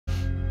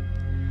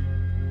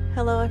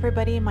Hello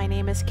everybody, my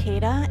name is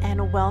Kata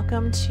and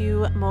welcome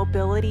to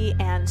Mobility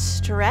and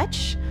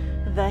Stretch,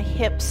 the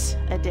Hips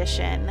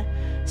edition.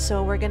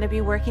 So we're going to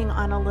be working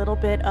on a little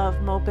bit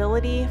of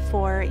mobility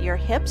for your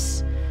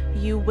hips.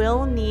 You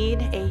will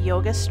need a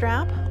yoga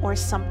strap or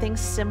something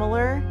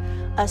similar.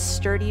 A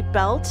sturdy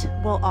belt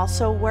will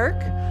also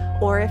work,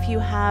 or if you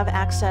have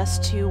access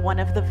to one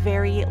of the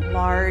very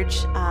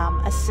large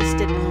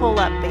assisted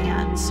pull-up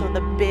bands, so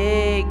the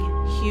big,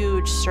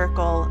 huge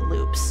circle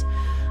loops.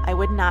 I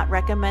would not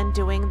recommend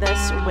doing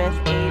this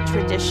with a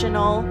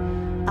traditional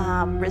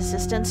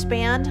resistance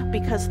band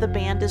because the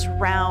band is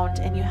round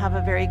and you have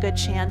a very good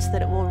chance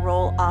that it will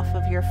roll off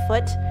of your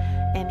foot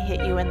and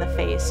hit you in the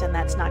face, and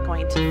that's not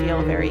going to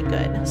feel very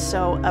good.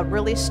 So a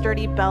really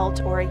sturdy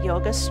belt or a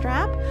yoga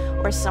strap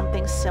or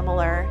something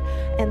similar.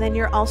 And then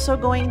you're also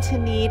going to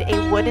need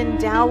a wooden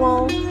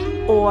dowel,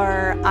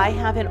 or I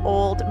have an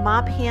old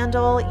mop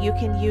handle. You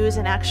can use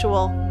an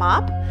actual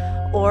mop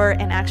or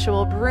an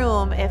actual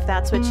broom if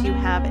that's what you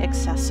have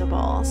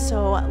accessible.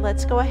 So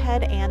let's go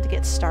ahead and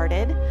get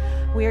started.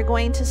 We are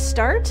going to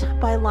start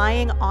by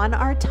lying on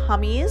our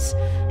tummies,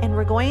 and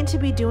we're going to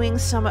be doing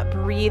some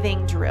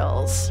breathing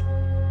drills.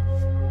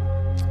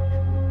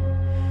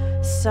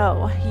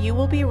 So you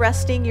will be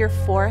resting your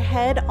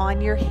forehead on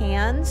your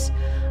hands.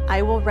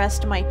 I will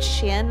rest my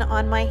chin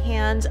on my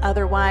hands,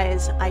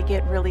 otherwise I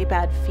get really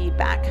bad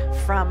feedback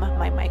from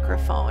my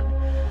microphone.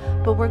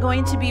 But we're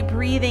going to be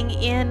breathing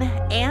in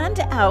and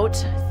out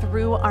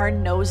through our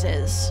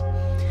noses.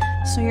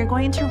 So you're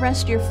going to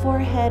rest your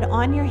forehead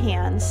on your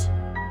hands,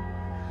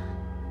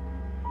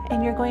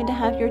 and you're going to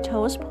have your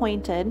toes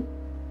pointed.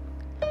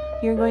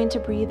 You're going to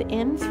breathe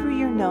in through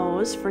your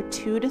nose for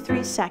 2 to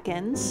 3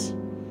 seconds.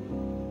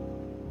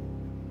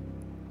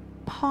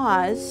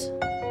 Pause.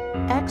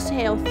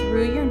 Exhale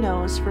through your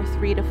nose for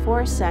 3 to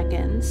 4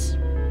 seconds.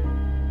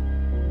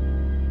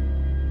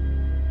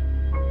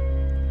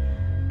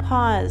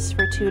 Pause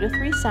for 2 to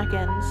 3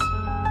 seconds,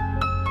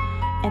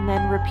 and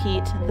then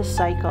repeat the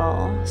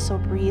cycle. So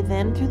breathe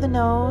in through the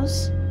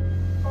nose,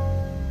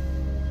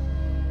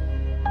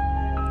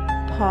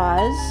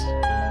 pause,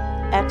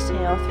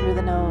 exhale through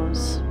the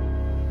nose.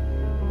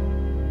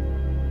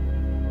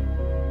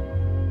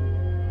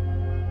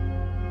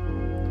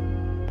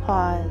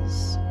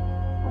 Pause.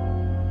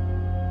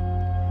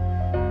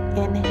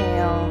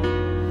 Inhale.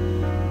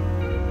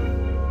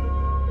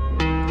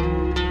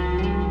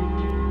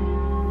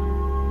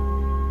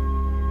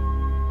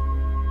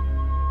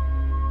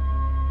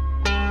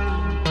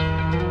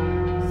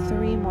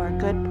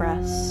 Good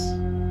breaths.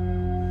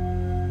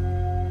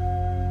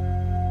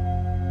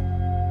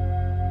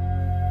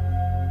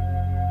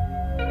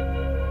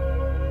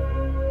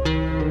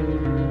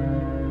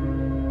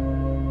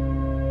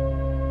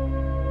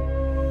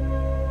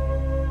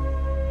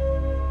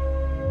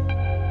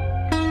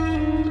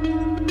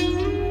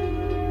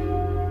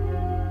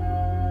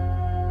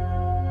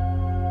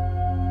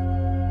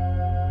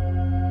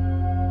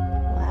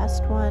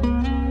 Last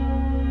one.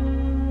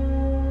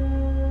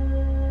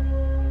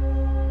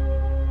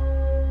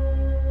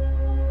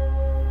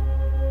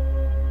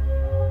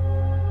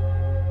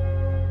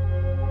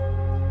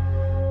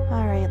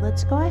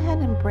 Let's go ahead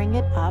and bring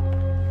it up,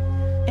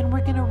 and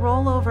we're going to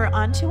roll over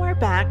onto our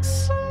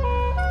backs,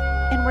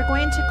 and we're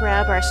going to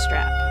grab our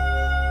strap.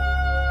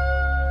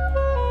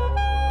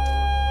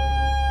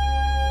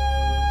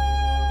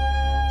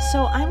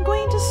 So I'm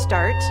going to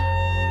start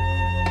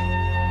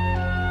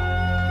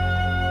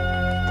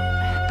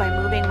by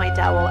moving my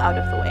dowel out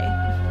of the way.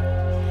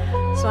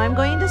 So I'm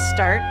going to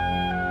start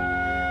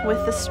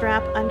with the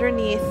strap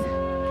underneath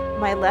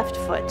my left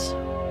foot,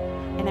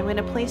 and I'm going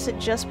to place it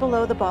just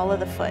below the ball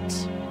of the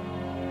foot.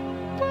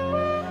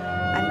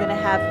 I'm going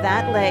to have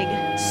that leg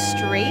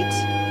straight,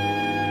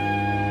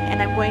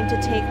 and I'm going to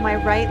take my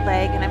right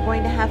leg and I'm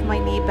going to have my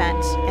knee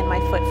bent and my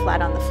foot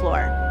flat on the floor.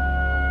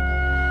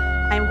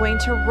 I'm going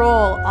to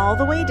roll all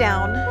the way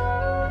down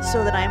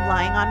so that I'm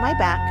lying on my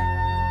back.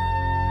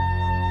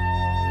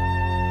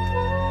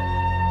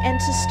 And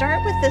to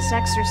start with this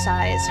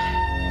exercise,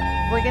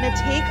 we're going to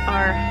take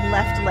our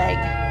left leg,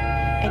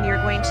 and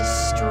you're going to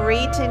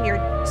straighten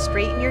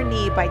your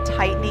knee by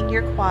tightening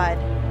your quad.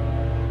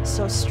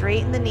 So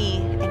straighten the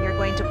knee, and you're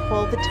going to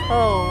pull the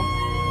toe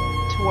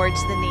towards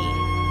the knee.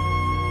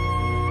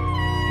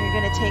 You're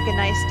going to take a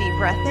nice deep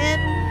breath in,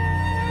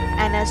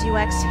 and as you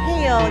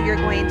exhale, you're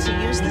going to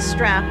use the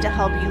strap to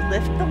help you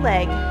lift the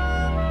leg,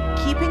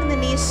 keeping the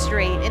knee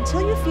straight until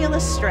you feel a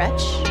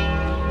stretch.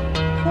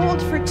 Hold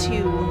for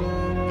 2,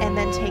 and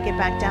then take it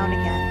back down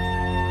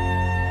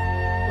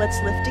again.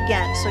 Let's lift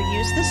again. So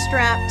use the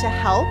strap to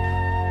help,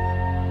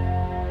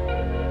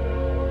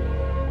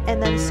 and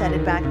then set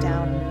it back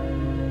down.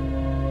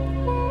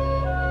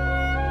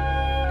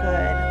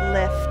 Good.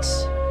 Lift.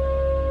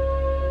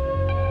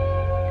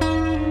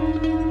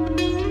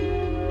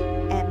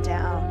 And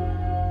down.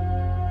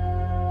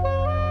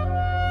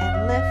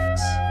 And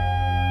lift.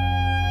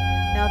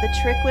 Now the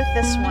trick with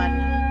this one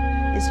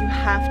is you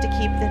have to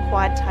keep the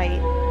quad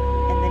tight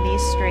and the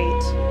knees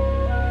straight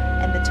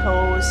and the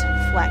toes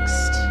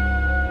flexed.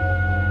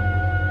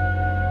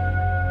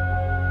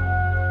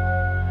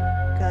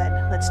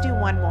 Let's do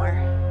one more.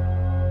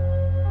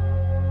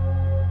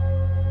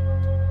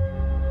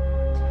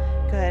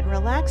 Good,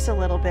 relax a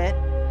little bit,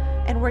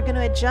 and we're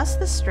gonna adjust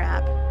the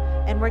strap,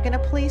 and we're gonna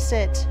place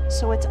it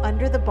so it's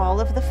under the ball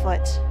of the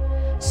foot,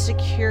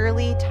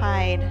 securely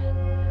tied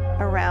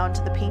around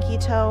the pinky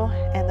toe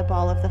and the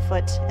ball of the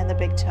foot and the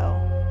big toe.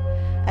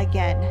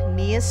 Again,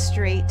 knee is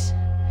straight.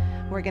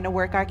 We're gonna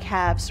work our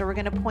calves, so we're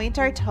gonna point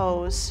our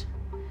toes,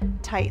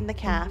 tighten the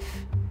calf,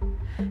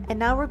 and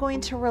now we're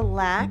going to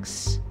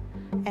relax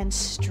and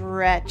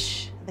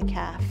stretch the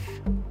calf.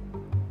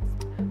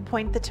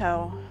 Point the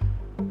toe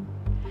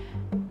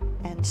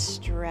and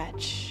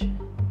stretch.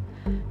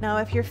 Now,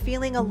 if you're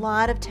feeling a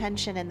lot of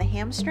tension in the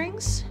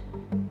hamstrings,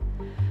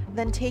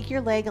 then take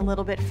your leg a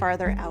little bit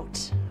farther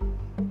out.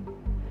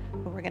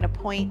 We're going to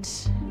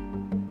point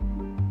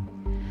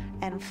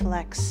and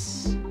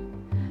flex.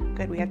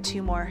 Good, we have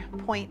two more.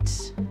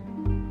 Point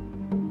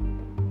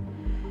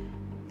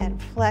and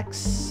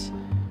flex.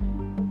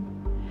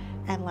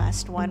 And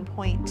last one,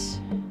 point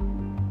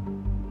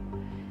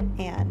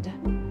and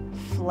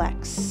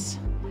flex.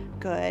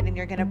 Good, and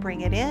you're going to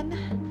bring it in,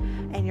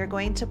 and you're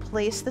going to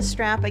place the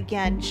strap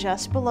again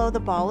just below the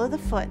ball of the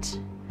foot,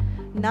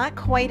 not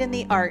quite in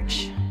the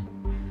arch.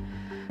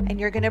 And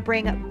you're going to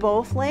bring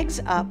both legs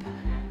up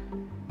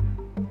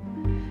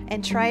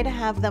and try to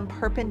have them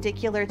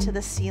perpendicular to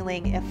the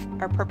ceiling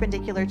or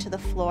perpendicular to the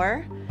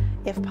floor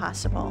if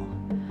possible.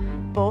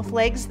 Both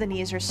legs, the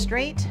knees are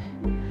straight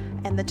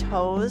and the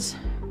toes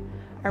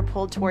are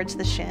pulled towards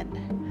the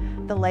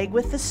shin. The leg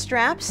with the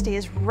strap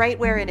stays right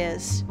where it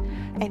is,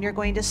 and you're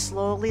going to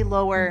slowly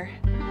lower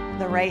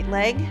the right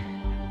leg,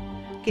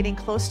 getting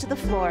close to the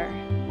floor,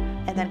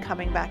 and then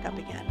coming back up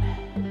again.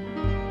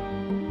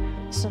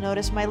 So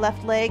notice my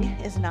left leg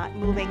is not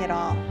moving at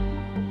all.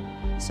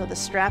 So the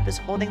strap is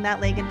holding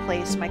that leg in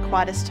place. My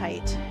quad is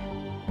tight.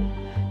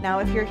 Now,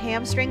 if your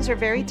hamstrings are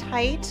very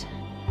tight,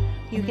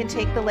 you can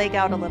take the leg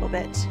out a little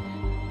bit,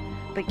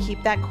 but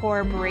keep that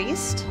core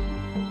braced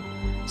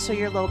so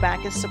your low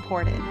back is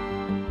supported.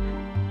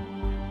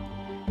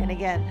 And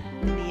again,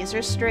 the knees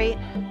are straight,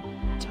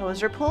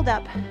 toes are pulled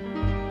up.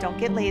 Don't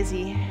get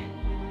lazy.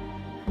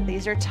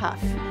 These are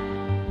tough.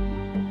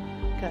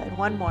 Good,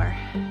 one more.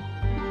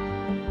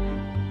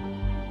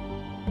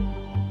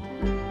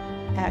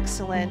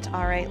 Excellent.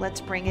 All right,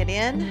 let's bring it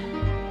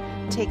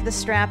in. Take the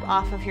strap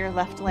off of your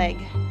left leg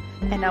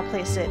and now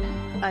place it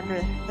under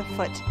the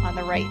foot on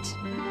the right.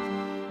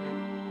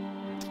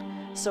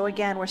 So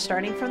again, we're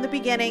starting from the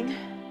beginning,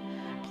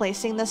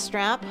 placing the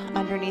strap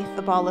underneath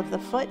the ball of the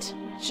foot,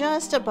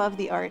 just above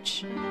the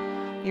arch.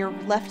 Your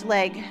left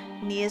leg,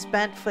 knee is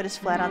bent, foot is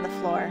flat on the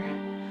floor.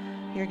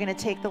 You're going to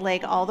take the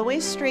leg all the way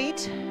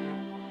straight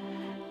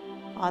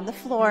on the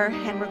floor,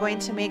 and we're going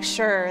to make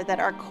sure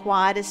that our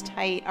quad is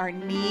tight, our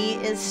knee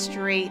is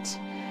straight,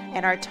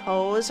 and our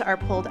toes are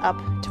pulled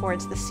up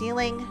towards the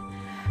ceiling.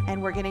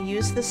 And we're going to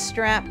use the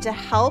strap to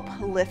help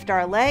lift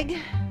our leg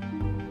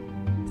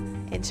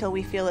until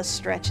we feel a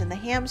stretch in the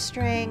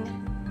hamstring,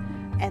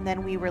 and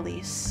then we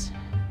release.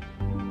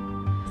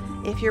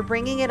 If you're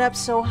bringing it up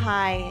so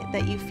high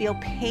that you feel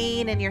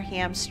pain in your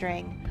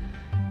hamstring,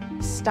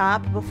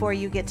 stop before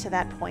you get to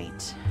that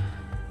point.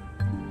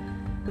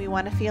 We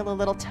want to feel a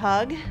little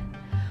tug.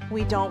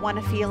 We don't want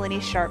to feel any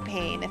sharp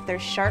pain. If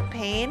there's sharp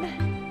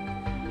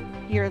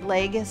pain, your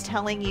leg is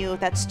telling you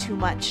that's too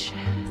much,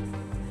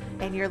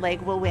 and your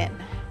leg will win.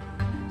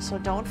 So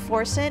don't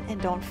force it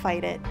and don't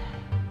fight it.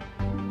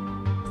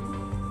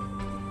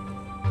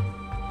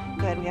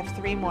 Good, we have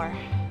three more.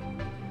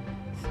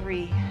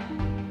 3.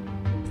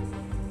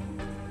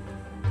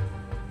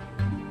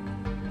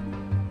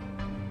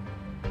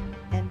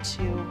 And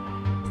 2.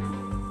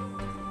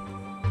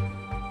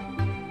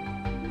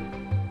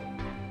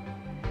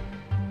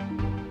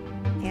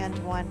 And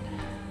 1.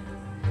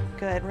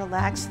 Good,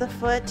 relax the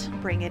foot,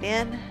 bring it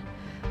in.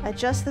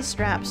 Adjust the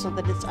strap so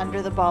that it's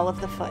under the ball of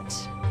the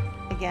foot.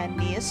 Again,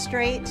 knee is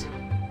straight.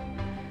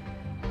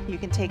 You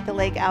can take the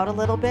leg out a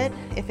little bit.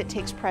 If it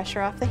takes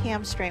pressure off the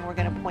hamstring, we're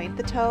going to point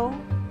the toe.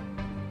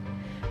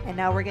 And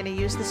now we're going to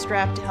use the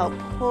strap to help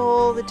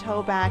pull the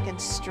toe back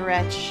and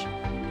stretch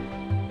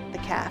the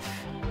calf.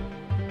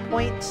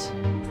 Point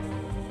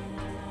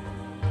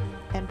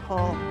and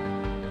pull.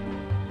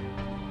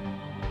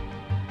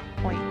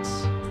 Point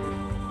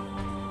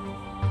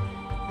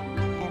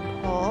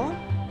and pull.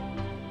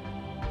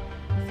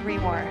 3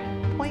 more.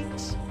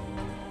 Point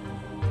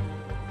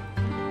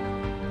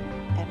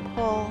and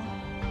pull.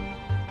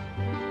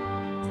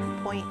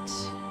 Point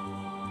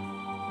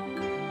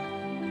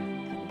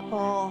and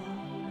pull.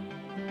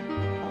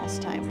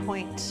 Last time,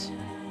 point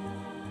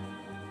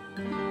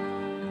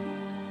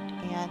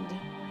and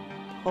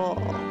pull.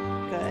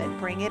 Good.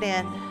 Bring it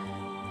in.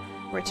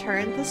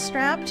 Return the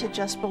strap to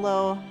just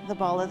below the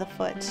ball of the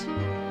foot.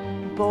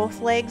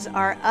 Both legs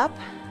are up.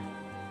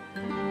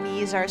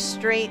 Knees are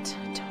straight.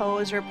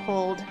 Toes are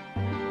pulled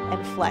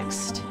and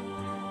flexed.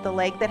 The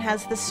leg that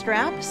has the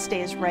strap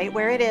stays right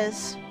where it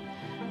is.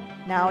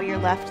 Now your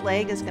left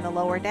leg is going to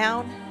lower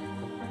down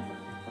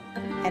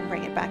and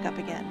bring it back up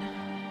again.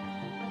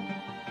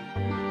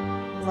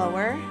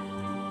 lower,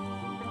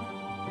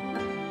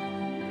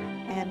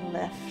 and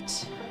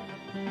lift.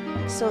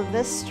 So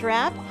this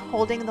strap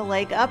holding the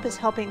leg up is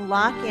helping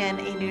lock in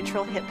a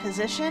neutral hip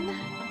position.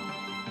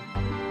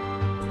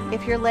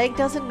 If your leg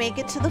doesn't make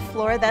it to the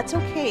floor, that's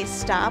okay.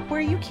 Stop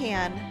where you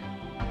can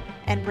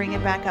and bring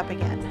it back up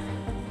again.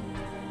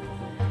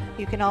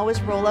 You can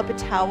always roll up a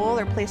towel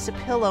or place a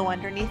pillow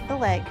underneath the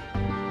leg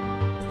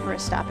for a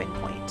stopping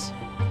point.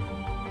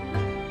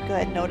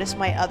 Good. Notice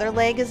my other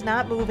leg is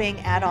not moving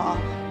at all.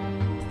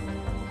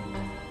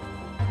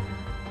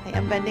 I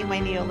am bending my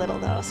knee a little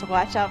though, so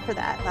watch out for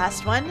that.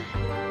 Last one.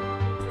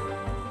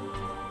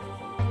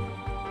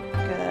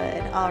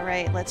 Good. All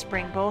right, let's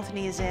bring both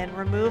knees in.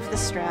 Remove the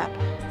strap.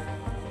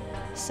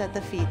 Set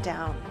the feet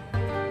down.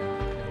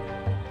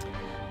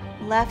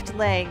 Left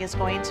leg is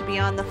going to be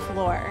on the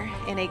floor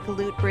in a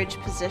glute bridge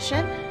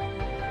position.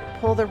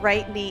 Pull the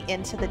right knee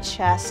into the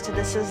chest.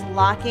 This is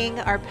locking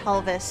our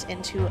pelvis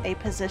into a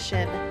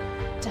position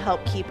to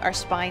help keep our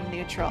spine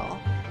neutral.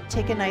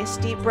 Take a nice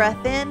deep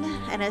breath in,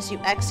 and as you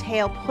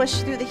exhale,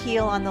 push through the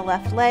heel on the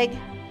left leg,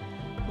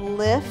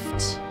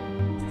 lift,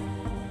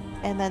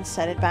 and then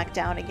set it back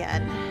down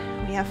again.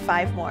 We have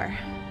 5 more.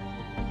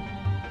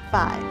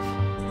 5.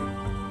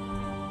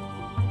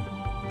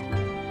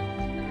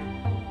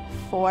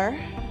 4,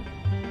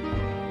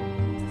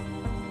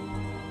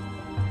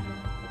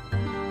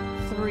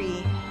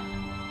 3,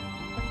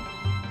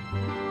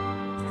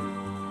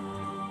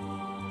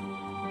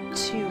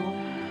 2,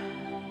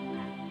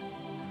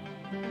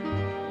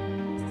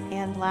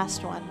 and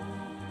last one.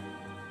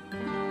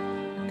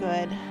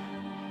 Good.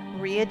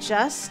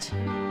 Readjust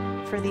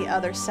for the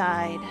other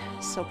side.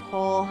 So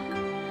pull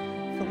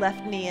the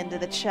left knee into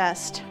the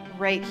chest.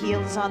 Right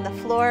heel is on the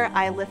floor.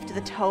 I lift the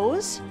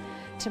toes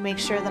to make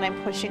sure that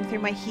I'm pushing through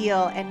my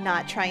heel and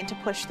not trying to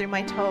push through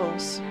my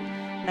toes.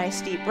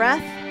 Nice deep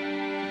breath.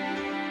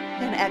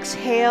 And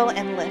exhale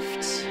and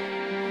lift.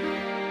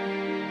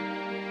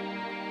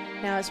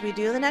 Now as we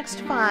do the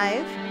next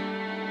 5,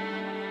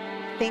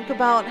 think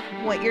about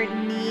what your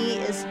knee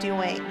is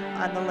doing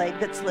on the leg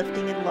that's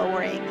lifting and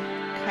lowering.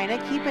 Kind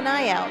of keep an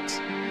eye out.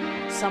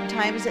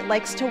 Sometimes it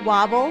likes to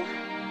wobble,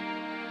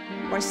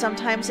 or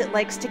sometimes it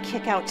likes to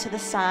kick out to the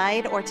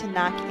side or to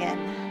knock in.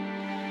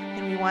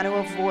 And we want to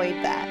avoid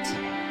that.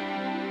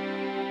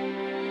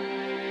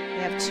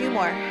 We have 2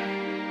 more.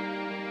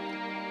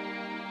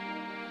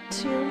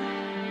 2.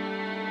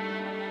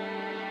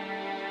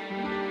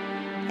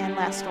 And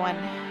last one.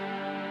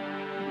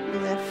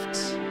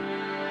 Lift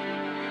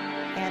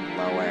and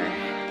lower.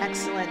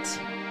 Excellent.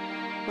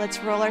 Let's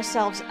roll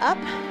ourselves up,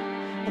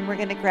 and we're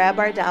going to grab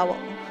our dowel.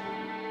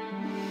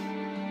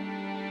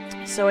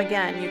 So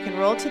again, you can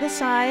roll to the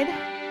side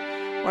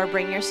or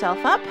bring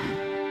yourself up.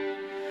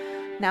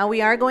 Now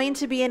we are going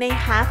to be in a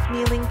half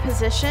kneeling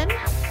position.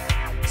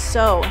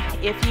 So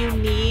if you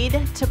need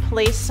to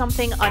place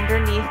something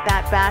underneath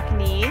that back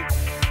knee,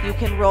 you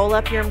can roll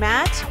up your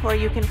mat, or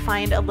you can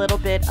find a little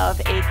bit of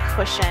a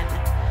cushion.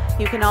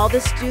 You can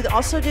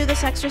also do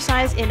this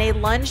exercise in a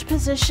lunge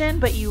position,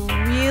 but you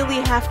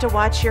really have to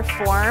watch your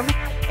form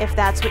if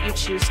that's what you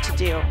choose to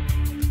do.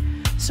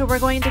 So we're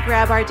going to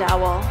grab our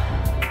dowel.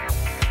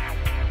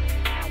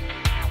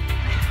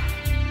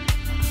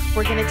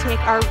 We're going to take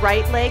our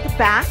right leg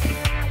back,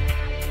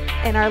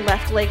 and our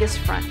left leg is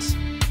front.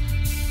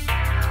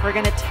 We're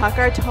going to tuck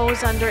our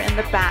toes under in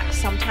the back.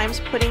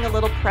 Sometimes putting a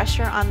little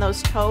pressure on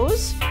those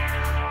toes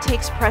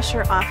takes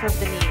pressure off of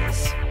the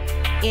knees.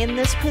 In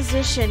this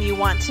position, you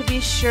want to be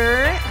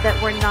sure that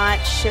we're not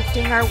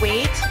shifting our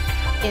weight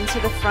into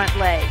the front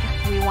leg.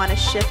 We want to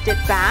shift it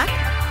back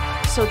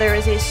so there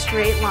is a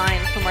straight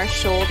line from our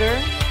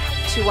shoulder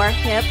to our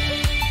hip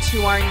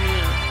to our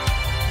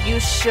knee. You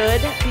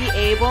should be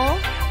able,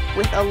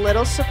 with a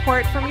little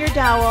support from your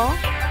dowel,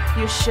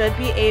 you should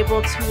be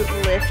able to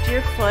lift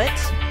your foot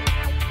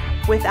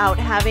without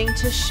having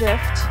to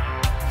shift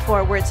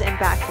forwards and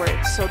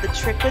backwards. So the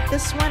trick with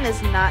this one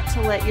is not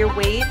to let your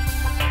weight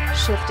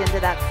shift into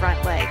that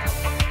front leg.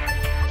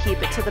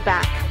 Keep it to the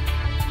back.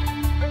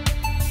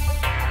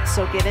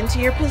 So get into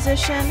your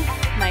position,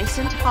 nice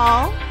and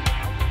tall.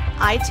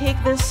 I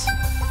take this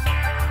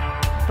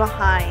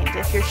behind.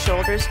 If your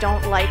shoulders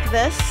don't like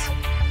this,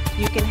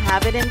 you can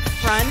have it in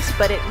front,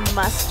 but it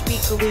must be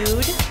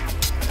glued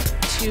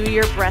to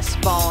your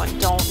breastbone.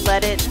 Don't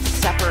let it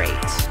separate.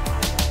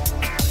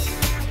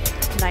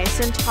 Nice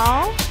and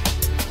tall.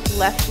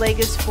 Left leg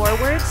is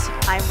forwards.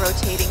 I'm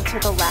rotating to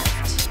the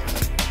left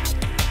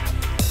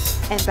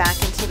and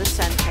back into the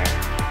center.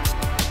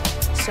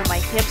 So my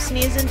hips,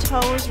 knees, and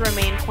toes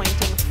remain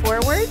pointing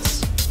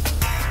forwards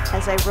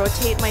as I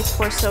rotate my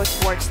torso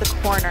towards the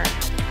corner.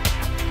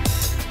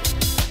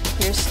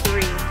 Here's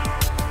 3.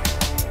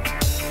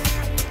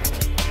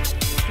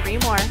 3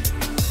 more.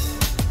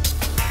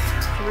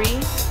 3.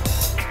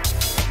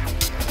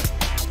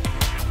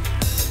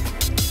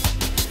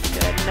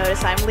 Good.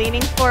 Notice I'm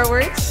leaning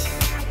forwards,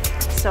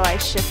 so I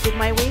shifted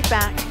my weight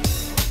back.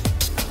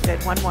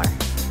 Good. 1 more.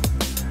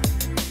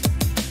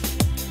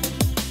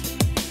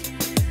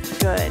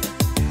 Good.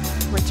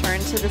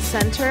 Return to the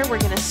center. We're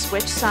going to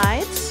switch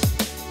sides.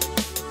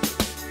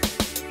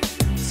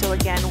 So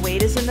again,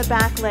 weight is in the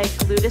back leg,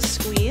 glute is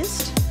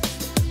squeezed.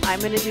 I'm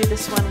going to do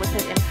this one with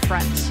it in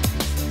front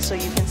so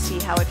you can see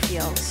how it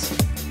feels.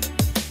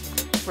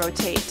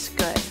 Rotate,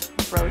 good.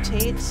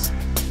 Rotate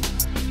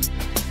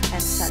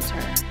and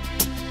center.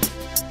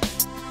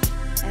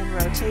 And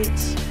rotate.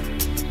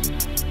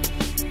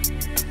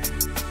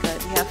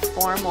 Good, we have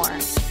 4 more.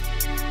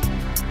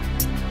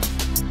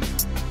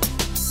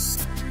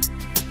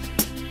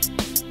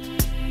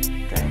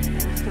 Good,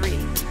 and 3.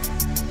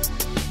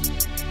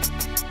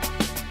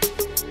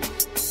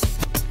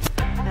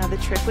 Now the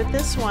trick with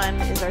this one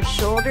is our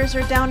shoulders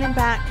are down and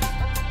back.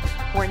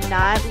 We're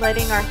not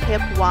letting our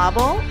hip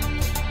wobble.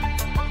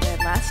 Good,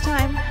 last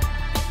time.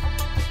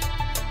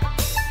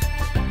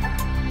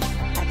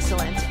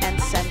 Excellent,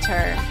 and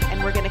center.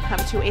 And we're going to come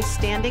to a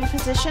standing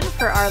position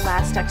for our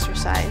last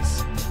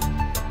exercise.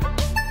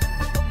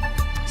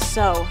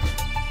 So,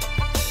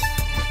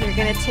 you're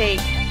going to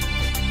take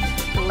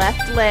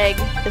left leg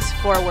is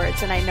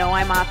forwards, and I know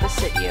I'm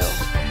opposite you.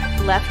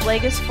 Left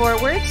leg is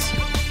forwards.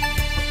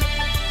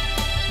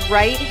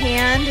 Right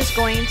hand is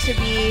going to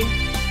be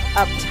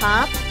up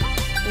top.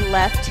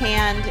 Left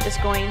hand is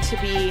going to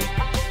be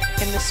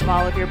in the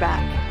small of your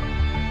back.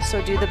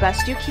 So do the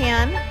best you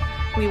can.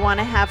 We want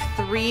to have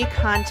 3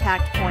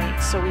 contact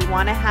points. So we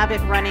want to have it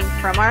running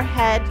from our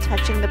head,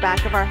 touching the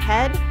back of our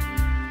head,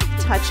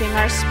 touching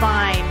our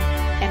spine,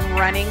 and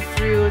running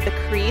through the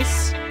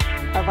crease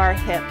of our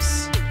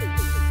hips.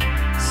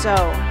 So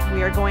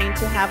we are going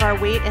to have our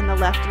weight in the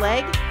left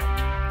leg,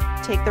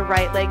 take the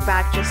right leg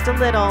back just a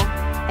little,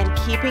 and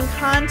keeping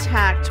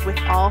contact with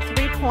all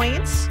 3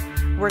 points,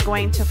 we're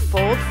going to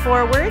fold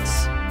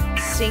forwards,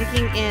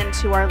 sinking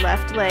into our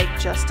left leg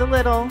just a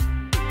little,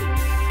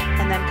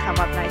 and then come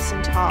up nice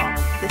and tall.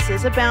 This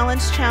is a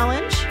balance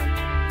challenge.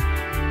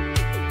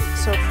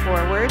 So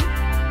forward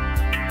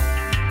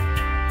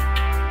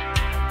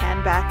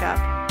and back up.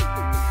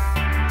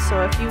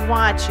 So if you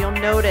watch, you'll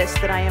notice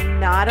that I am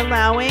not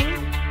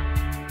allowing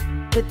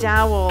the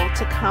dowel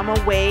to come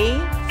away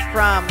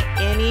from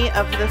any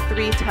of the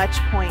 3 touch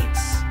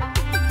points.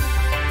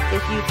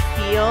 If you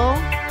feel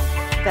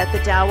that the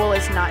dowel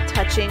is not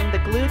touching the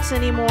glutes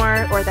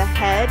anymore or the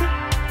head,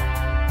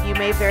 you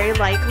may very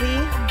likely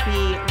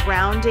be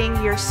rounding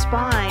your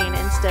spine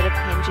instead of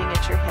hinging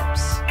at your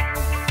hips.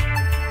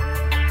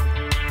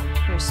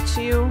 Here's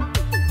 2.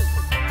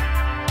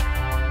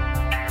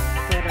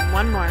 Good, and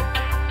 1 more.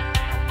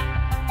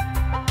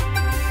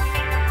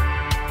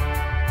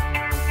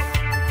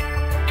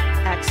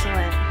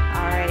 Excellent.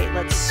 All right,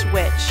 let's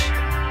switch.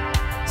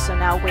 So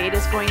now weight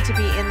is going to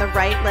be in the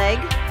right leg.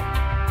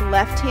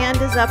 Left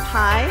hand is up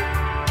high.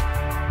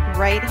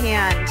 Right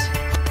hand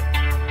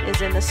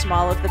is in the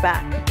small of the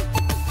back.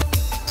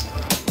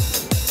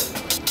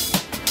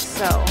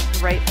 So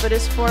right foot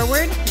is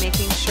forward,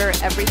 making sure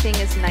everything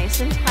is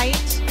nice and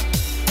tight.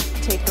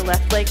 Take the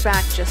left leg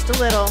back just a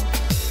little.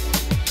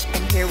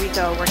 And here we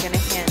go, we're gonna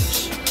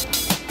hinge.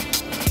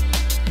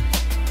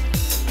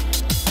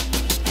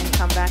 And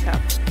come back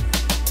up.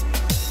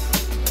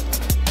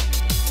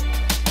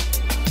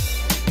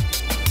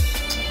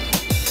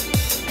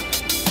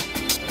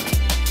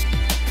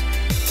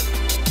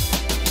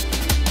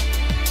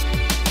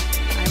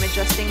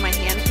 Adjusting my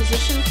hand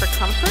position for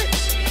comfort.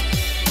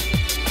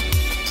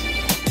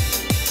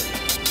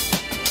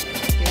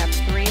 We have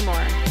 3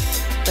 more,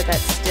 but that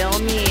still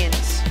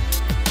means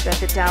that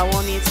the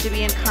dowel needs to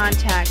be in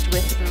contact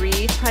with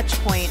 3 touch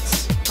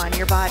points on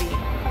your body.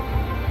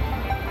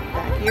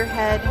 Back of your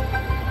head,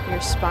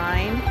 your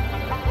spine,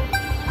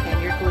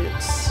 and your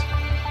glutes.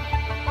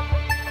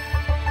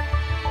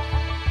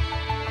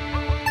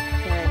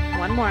 Good,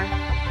 1 more.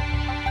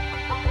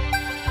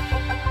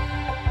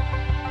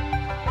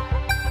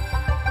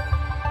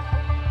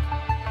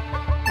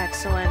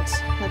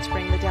 Excellent. Let's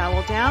bring the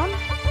dowel down.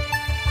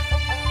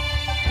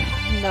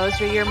 And those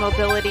are your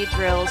mobility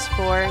drills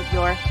for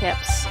your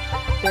hips.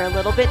 They're a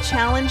little bit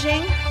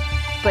challenging,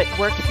 but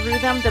work through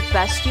them the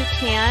best you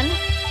can.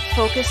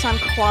 Focus on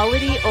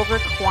quality over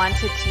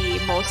quantity.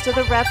 Most of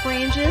the rep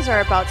ranges are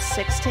about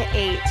 6 to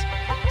 8.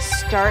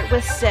 Start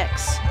with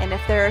 6, and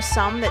if there are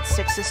some that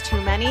 6 is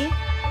too many,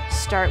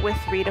 start with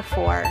 3 to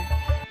 4.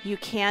 You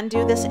can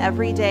do this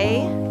every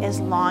day as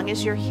long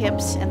as your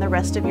hips and the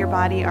rest of your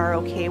body are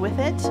okay with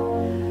it.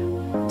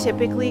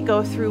 Typically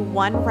go through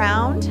 1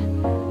 round.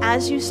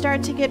 As you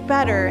start to get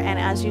better and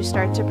as you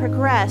start to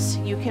progress,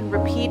 you can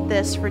repeat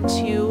this for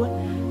 2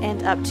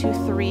 and up to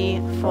 3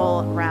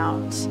 full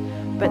rounds.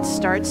 But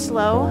start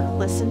slow,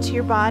 listen to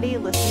your body,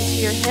 listen to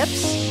your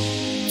hips,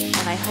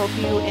 and I hope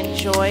you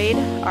enjoyed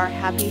our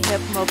happy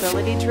hip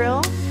mobility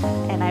drill,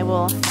 and I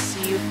will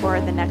see you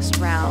for the next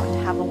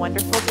round. Have a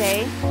wonderful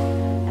day,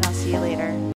 and I'll see you later.